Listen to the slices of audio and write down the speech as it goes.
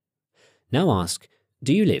Now ask,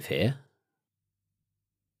 do you live here?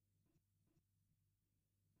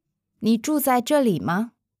 你住在这里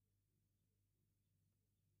吗？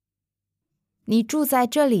你住在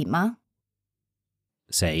这里吗？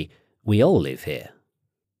 Say, we all live here.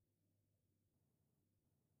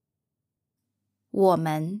 我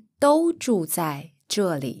们都住在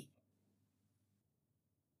这里。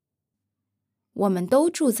我们都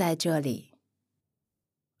住在这里。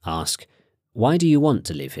 Ask, why do you want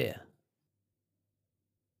to live here?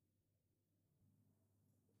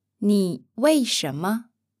 你为什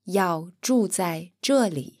么要住在这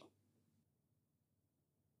里？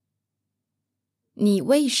你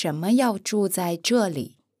为什么要住在这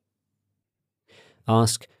里？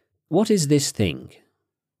 Ask, what is this thing?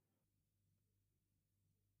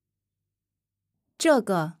 这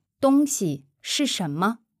个东西是什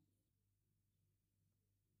么？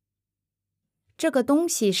这个东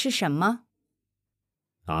西是什么？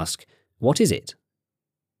 Ask, what is it?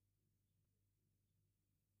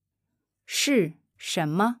 是什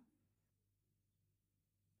么？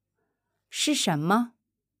是什么？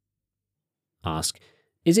 Ask,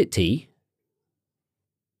 is it tea?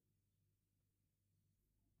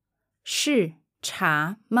 是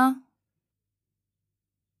茶吗？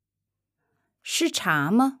是茶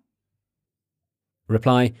吗？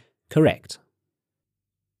 Reply, correct.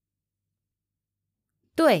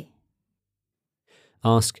 对。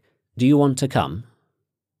 Ask, do you want to come?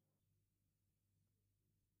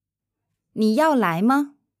 你要来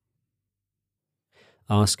吗？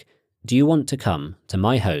 Ask, do you want to come to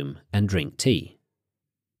my home and drink tea?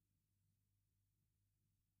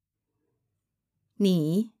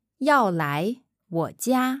 你要来我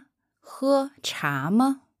家喝茶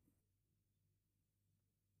吗？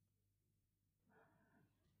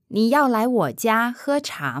你要来我家喝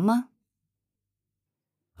茶吗？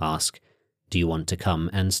 Ask, do you want to come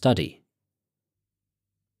and study?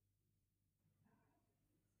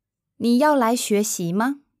 你要来学习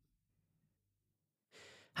吗？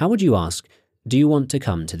 How would you ask, do you want to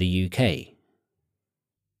come to the UK?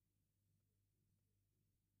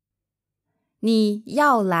 你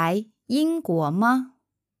要来英国吗？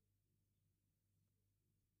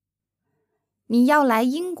你要来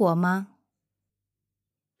英国吗？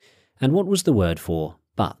 And what was the word for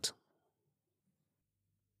but?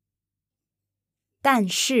 但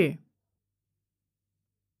是，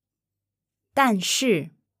但是，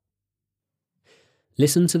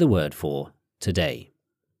 Listen to the word for today.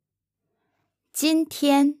 今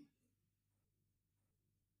天，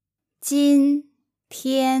今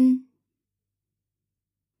天，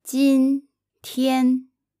今天，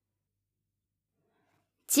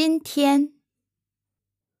今天。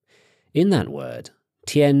 In that word,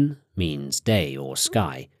 tian means day or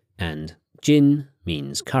sky, and jin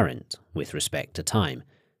means current with respect to time,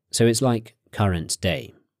 so it's like current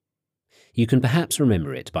day. You can perhaps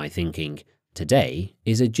remember it by thinking, today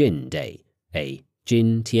is a jin day, a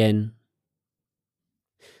jin tian.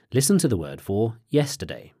 Listen to the word for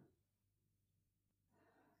yesterday.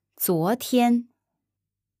 昨天，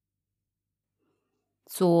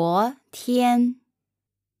昨天，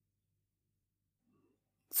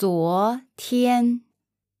昨天，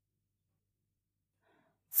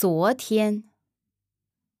昨天。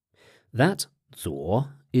 That zuo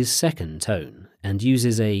is second tone and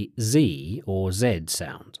uses a z or z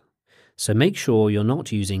sound, so make sure you're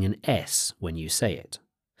not using an s when you say it.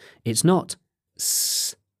 It's not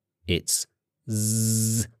s, it's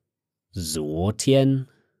z, zuotian.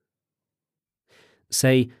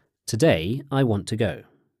 Say, today I want to go.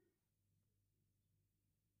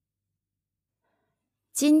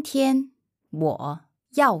 今天我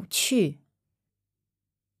要去。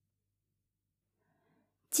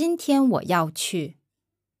今天我要去。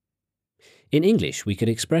 In English, we could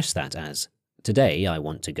express that as, today I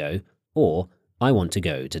want to go, or I want to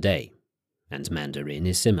go today. And Mandarin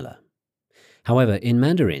is similar. However, in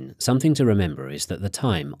Mandarin, something to remember is that the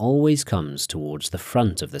time always comes towards the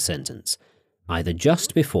front of the sentence, either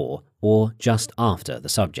just before or just after the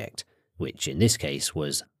subject, which in this case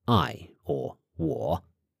was I or 我.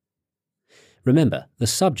 Remember, the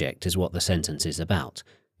subject is what the sentence is about,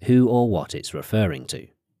 who or what it's referring to.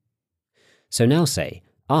 So now say,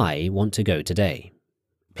 I want to go today,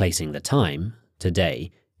 placing the time,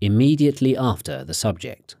 today, immediately after the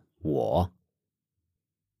subject, 我.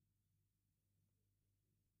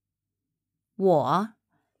 我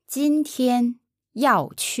今天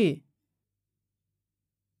要去。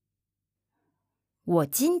我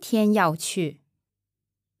今天要去。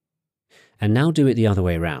 And now do it the other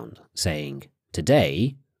way round, saying,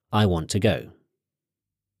 today, I want to go.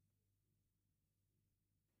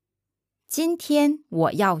 今天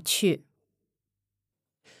我要去。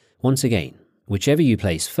Once again, whichever you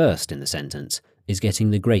place first in the sentence is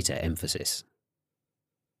getting the greater emphasis.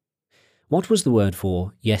 What was the word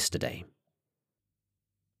for yesterday?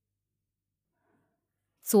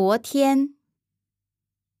 昨天，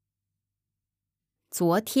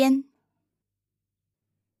昨天，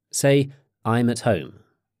 Say, I'm at home.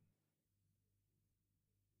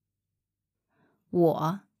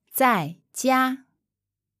 我在家，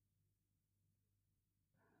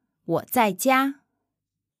我在家，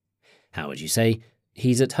 How would you say,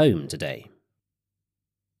 he's at home today?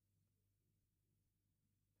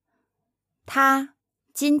 他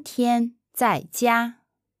今天在家，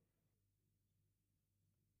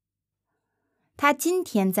他今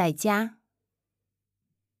天在家。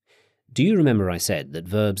 Do you remember I said that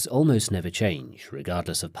verbs almost never change,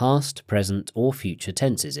 regardless of past, present, or future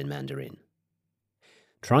tenses in Mandarin?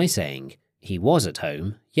 Try saying, he was at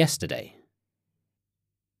home yesterday.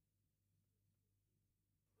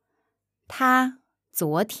 他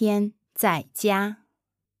昨天在家，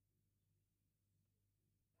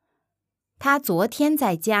他昨天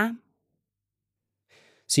在家。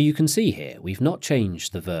 So you can see here we've not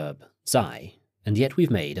changed the verb 在, and yet we've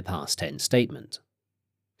made a past tense statement.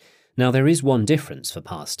 Now there is one difference for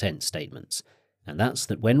past tense statements, and that's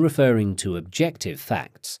that when referring to objective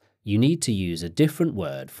facts, you need to use a different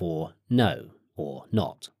word for no or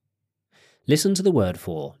not. Listen to the word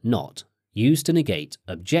for not used to negate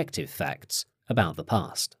objective facts about the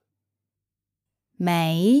past.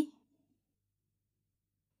 没，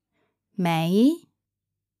没，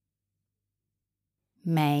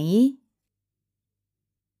没，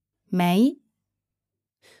没。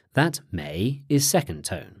 That may is second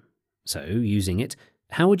tone. So, using it,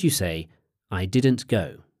 how would you say, I didn't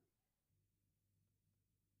go?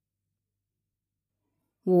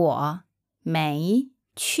 我没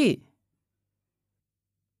去，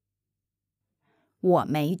我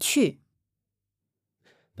没去。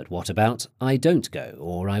 But what about I don't go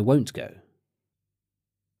or I won't go?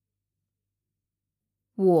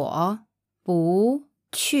 我不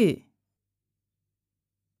去，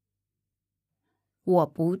我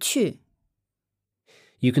不去。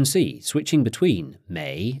 You can see switching between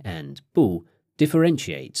may and 不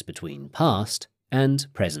differentiates between past and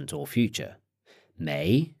present or future.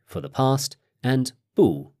 May for the past and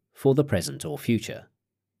不 for the present or future.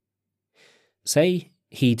 Say,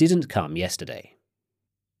 he didn't come yesterday.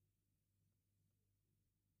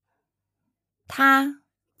 他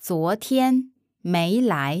昨天没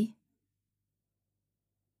来，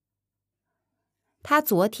他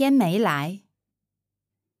昨天没来。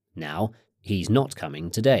 Now, he's not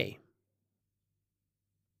coming today.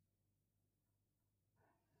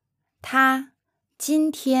 他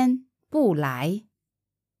今天不来，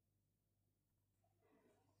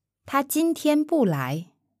他今天不来。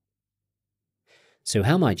 So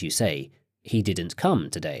how might you say, he didn't come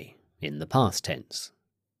today, in the past tense?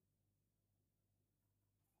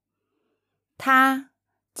 他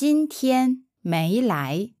今天没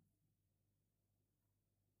来，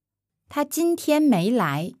他今天没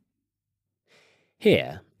来。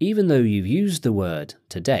 Here, even though you've used the word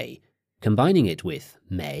today, combining it with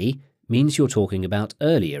may means you're talking about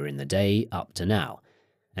earlier in the day up to now,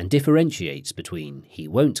 and differentiates between he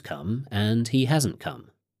won't come and he hasn't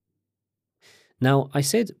come. Now, I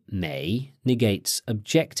said may negates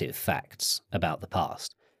objective facts about the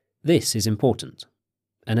past. This is important.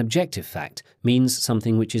 An objective fact means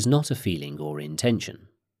something which is not a feeling or intention.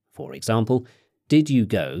 For example, did you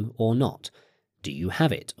go or not? Do you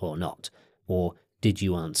have it or not? Or did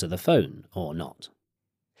you answer the phone or not?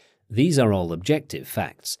 These are all objective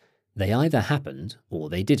facts. They either happened or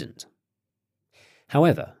they didn't.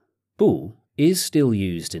 However, 不 is still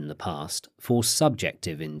used in the past for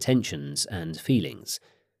subjective intentions and feelings.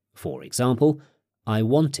 For example, I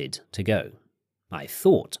wanted to go. I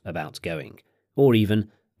thought about going. Or even,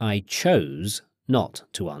 I chose not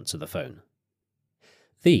to answer the phone.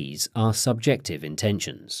 These are subjective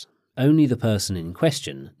intentions. Only the person in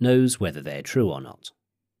question knows whether they're true or not.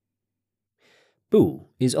 不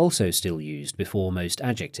is also still used before most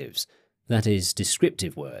adjectives, that is,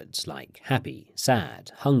 descriptive words like happy,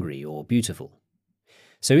 sad, hungry, or beautiful.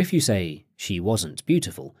 So if you say, she wasn't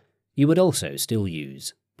beautiful, you would also still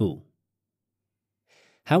use 不.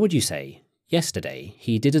 How would you say, yesterday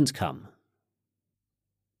he didn't come?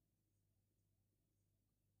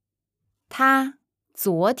 他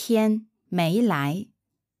昨天没来，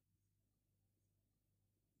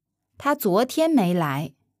他昨天没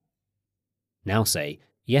来。 Now say,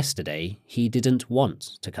 yesterday he didn't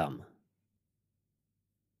want to come.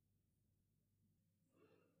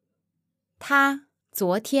 他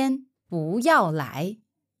昨天不要来。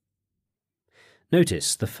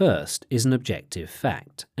Notice the first is an objective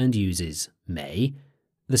fact and uses may.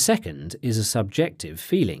 The second is a subjective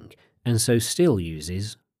feeling and so still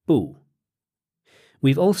uses 不.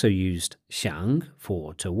 We've also used 想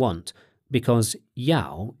for to want because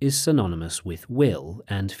要 is synonymous with will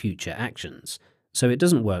and future actions, so it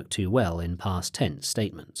doesn't work too well in past tense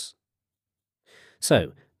statements.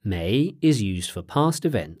 So, may is used for past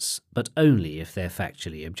events, but only if they're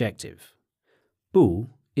factually objective. 不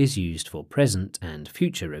is used for present and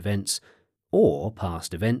future events, or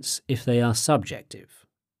past events if they are subjective.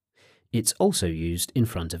 It's also used in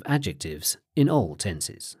front of adjectives in all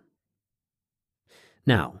tenses.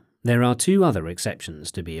 Now, there are two other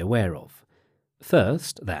exceptions to be aware of.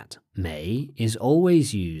 First, that may is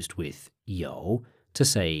always used with 有 to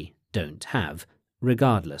say don't have,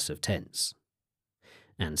 regardless of tense.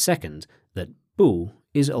 And second, that 不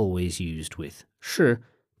is always used with 是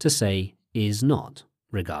to say is not,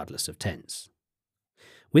 regardless of tense.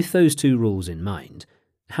 With those two rules in mind,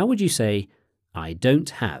 how would you say I don't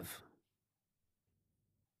have?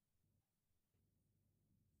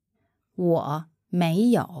 我没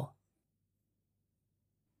有。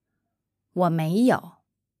我没有。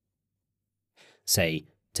 Say,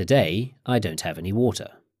 today I don't have any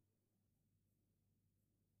water.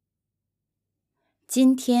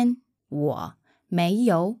 今天我没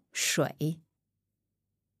有水。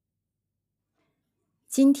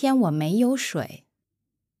今天我没有水。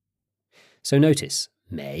 So notice,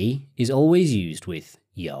 may is always used with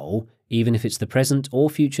有, even if it's the present or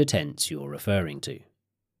future tense you're referring to.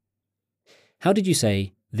 How did you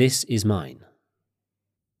say, this is mine?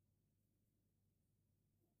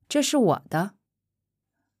 这是我的。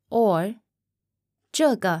or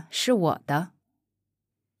这个是我的。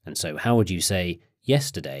 And so how would you say,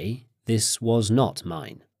 yesterday, this was not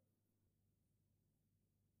mine?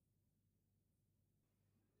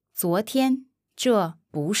 昨天这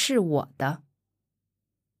不是我的。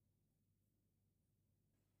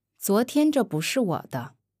昨天这不是我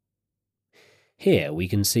的。 Here we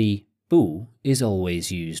can see 不 is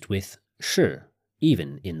always used with 是,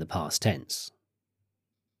 even in the past tense.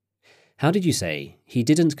 How did you say, he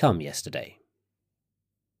didn't come yesterday?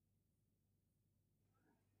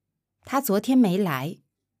 他昨天没来。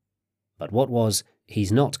 But what was,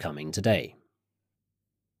 he's not coming today?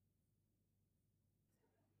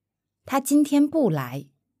 他今天不来。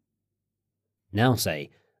 Now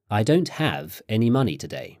say, I don't have any money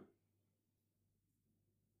today.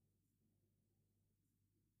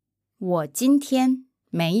 我今天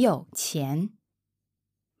没有钱。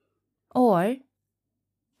or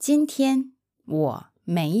今天我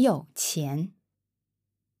没有钱。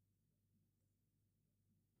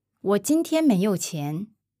我今天没有钱。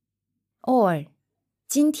or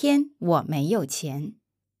今天我没有钱。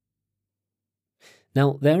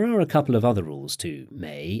 Now, there are a couple of other rules to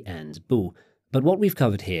may and 不, but what we've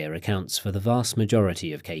covered here accounts for the vast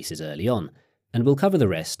majority of cases early on, and we'll cover the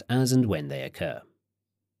rest as and when they occur.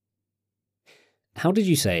 How did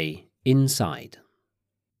you say inside?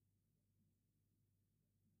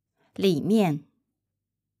 里面。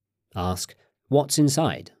 Ask, what's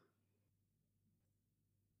inside?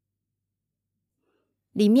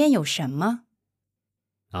 里面有什么？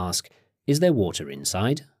 Ask, is there water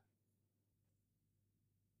inside?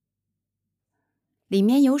 里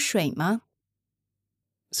面有水吗？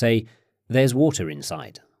 Say, there's water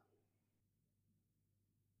inside.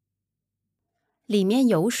 里面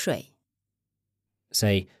有水。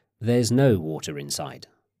 Say, there's no water inside.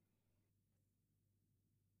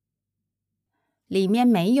 里面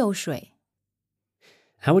没有水。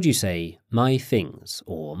 How would you say my things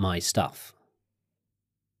or my stuff?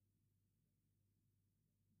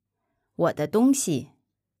 我的东西。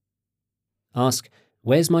 Ask,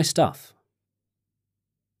 where's my stuff?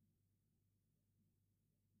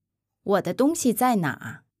 我的东西在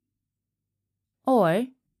哪？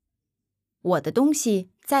 or 我的东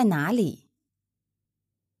西在哪里？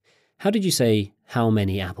 How did you say how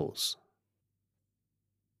many apples?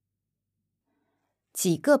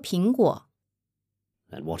 几个苹果？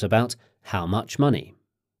 And what about how much money?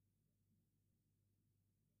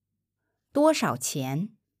 多少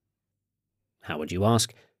钱？ How would you ask,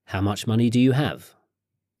 how much money do you have?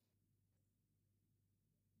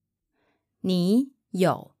 你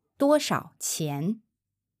有多少钱？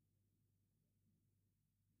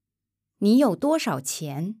你有多少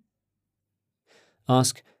钱？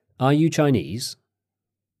 Ask, are you Chinese?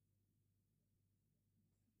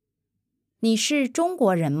 你是中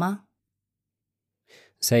国人吗？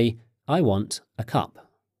 Say, I want a cup.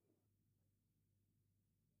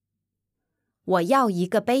 我要一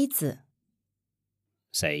个杯子。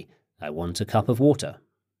 Say, I want a cup of water.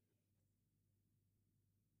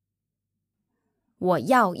 我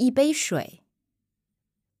要一杯水。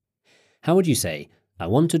 How would you say, I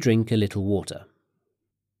want to drink a little water?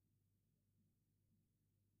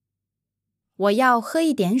 我要喝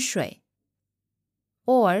一点水。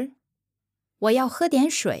or 我要喝点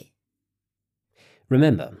水。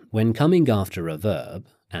 Remember, when coming after a verb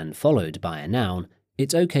and followed by a noun,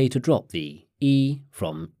 it's okay to drop the e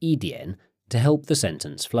from dian to help the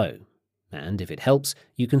sentence flow. And if it helps,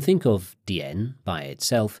 you can think of dian by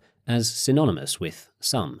itself as synonymous with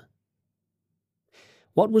some.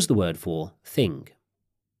 What was the word for thing?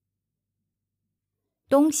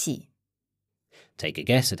 东西。 Take a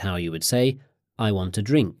guess at how you would say, I want to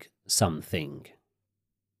drink something.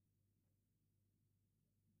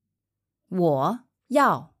 我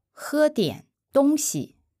要喝点东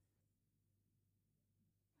西。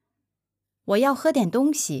我要喝点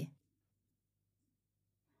东西。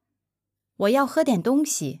我要喝点东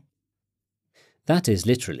西。 That is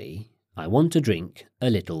literally, I want to drink a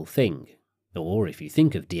little thing. Or if you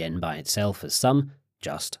think of dien by itself as some,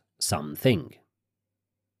 just something.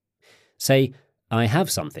 Say, I have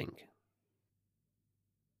something.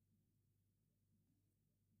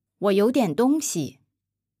 我有点东西。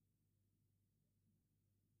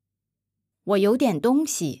我有点东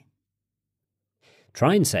西。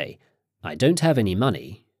 Try and say, I don't have any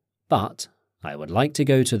money, but I would like to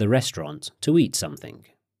go to the restaurant to eat something.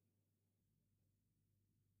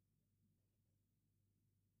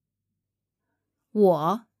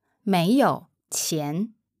 我没有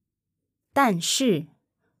钱，但是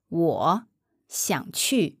我想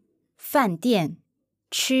去饭店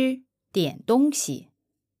吃点东西。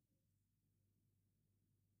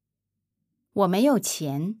我没有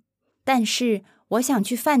钱，但是我想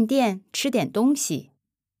去饭店吃点东西。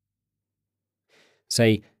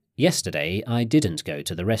 Say, yesterday I didn't go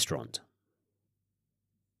to the restaurant.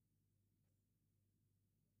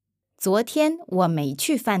 昨天我没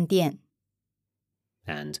去饭店。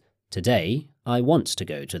 And today I want to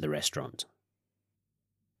go to the restaurant.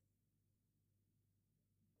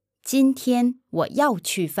 今天我要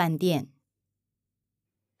去饭店。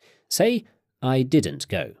 Say, I didn't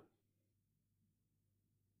go.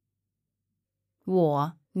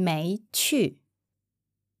 我没去。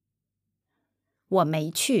我没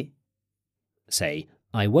去。 Say,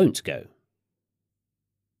 I won't go.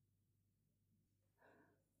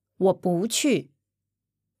 我不去。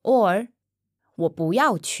or 我不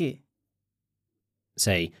要去。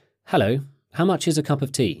 Say, hello, how much is a cup of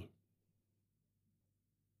tea?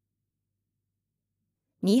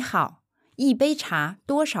 你好，一杯茶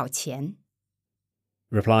多少钱？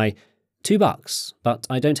 Reply, $2, but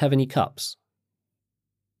I don't have any cups.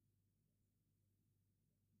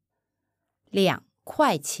 2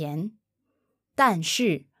块钱，但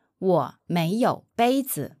是我没有杯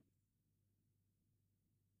子。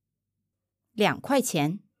2块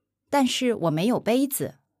钱，但是我没有杯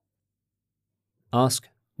子。 Ask,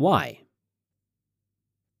 why?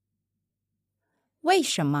 为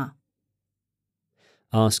什么？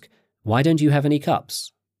 Ask, why don't you have any cups?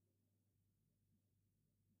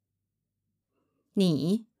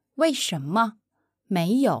 你为什么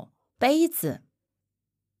没有杯子？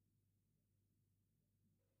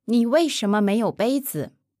你为什么没有杯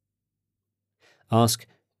子？ Ask,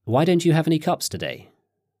 why don't you have any cups today?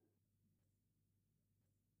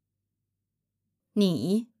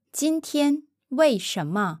 你今天为什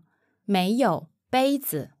么没有杯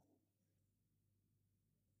子？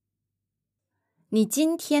你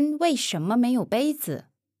今天为什么没有杯子？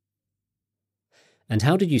 And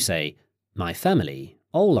how did you say, my family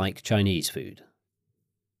all like Chinese food?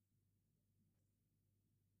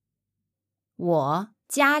 我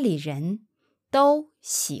家里人都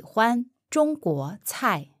喜欢中国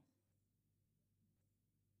菜。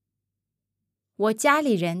我家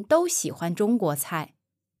里人都喜欢中国菜。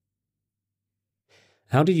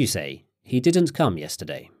 How did you say, he didn't come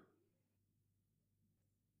yesterday?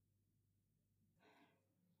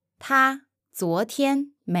 他昨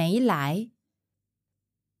天没来。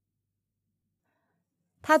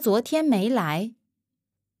他昨天没来。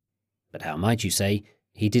 But how might you say,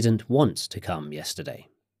 he didn't want to come yesterday?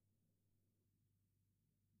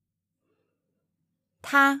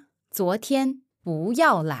 他昨天不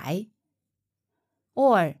要来。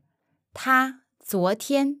or 他昨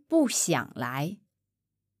天不想来。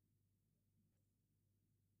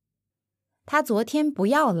他昨天不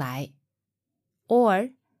要来。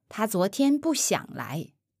or 他昨天不想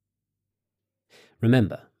来。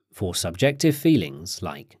 Remember, for subjective feelings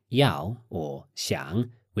like yao or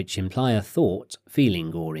xiang, which imply a thought,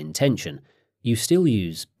 feeling or intention, you still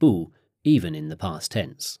use bu even in the past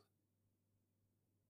tense.